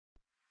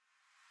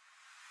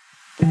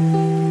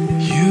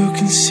You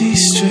can see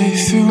straight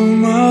through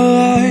my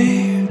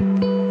life.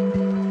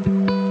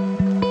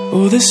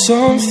 Oh, there's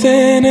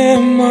something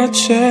in my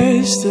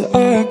chest that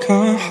I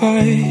can't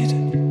hide.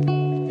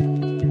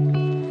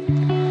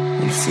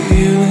 When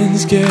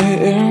feelings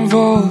get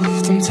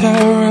involved, I'm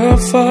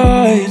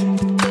terrified.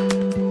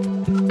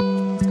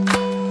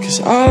 'Cause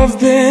I've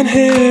been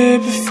here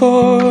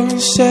before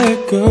and said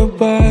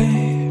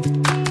goodbye.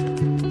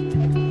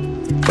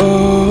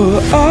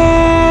 Oh,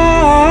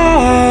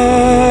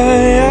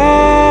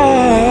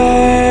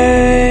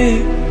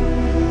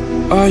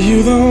 are you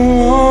the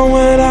one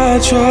when I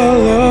try to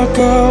look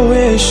I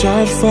wish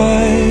I'd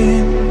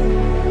find?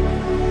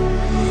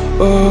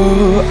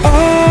 Oh,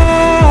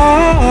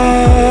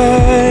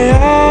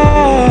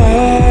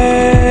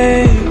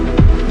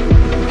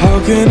 how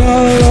can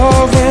I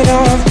love when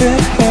I've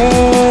been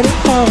hurt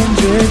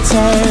 100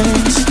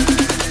 times?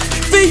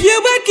 For you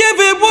I'd give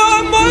it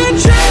one more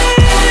try.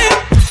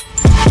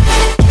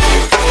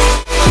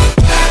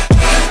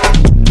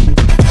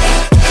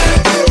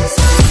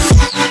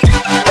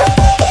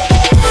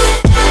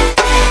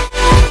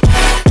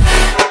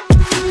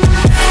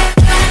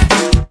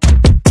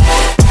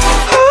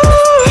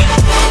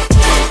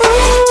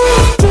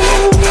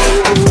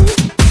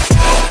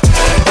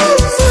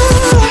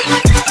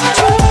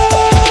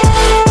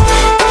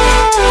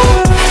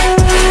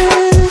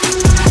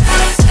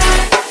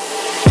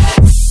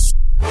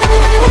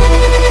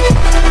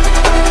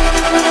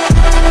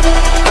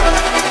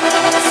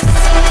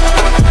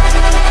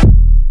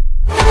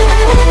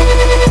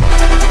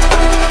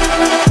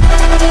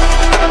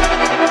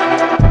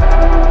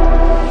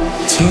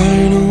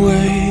 Turn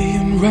away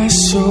and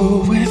wrestle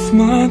with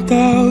my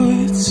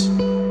doubts.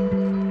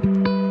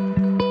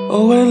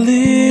 Oh, I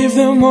leave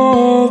them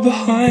all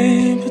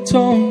behind, but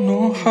don't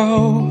know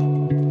how.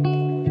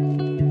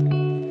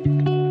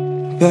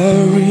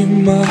 Bury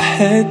my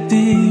head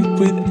deep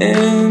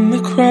within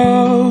the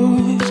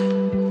crowd,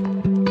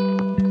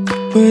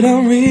 but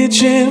I'm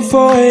reaching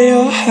for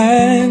your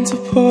hand to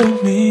pull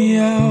me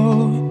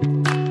out.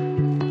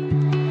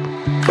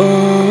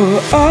 Oh,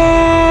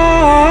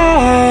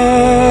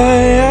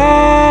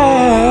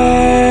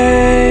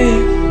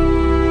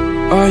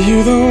 are you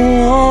the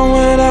one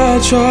when I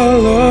try to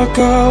look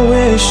I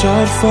wish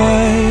I'd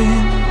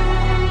find?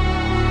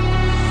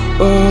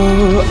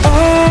 Oh,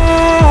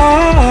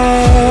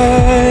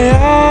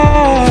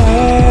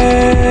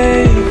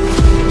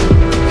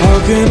 how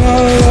can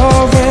I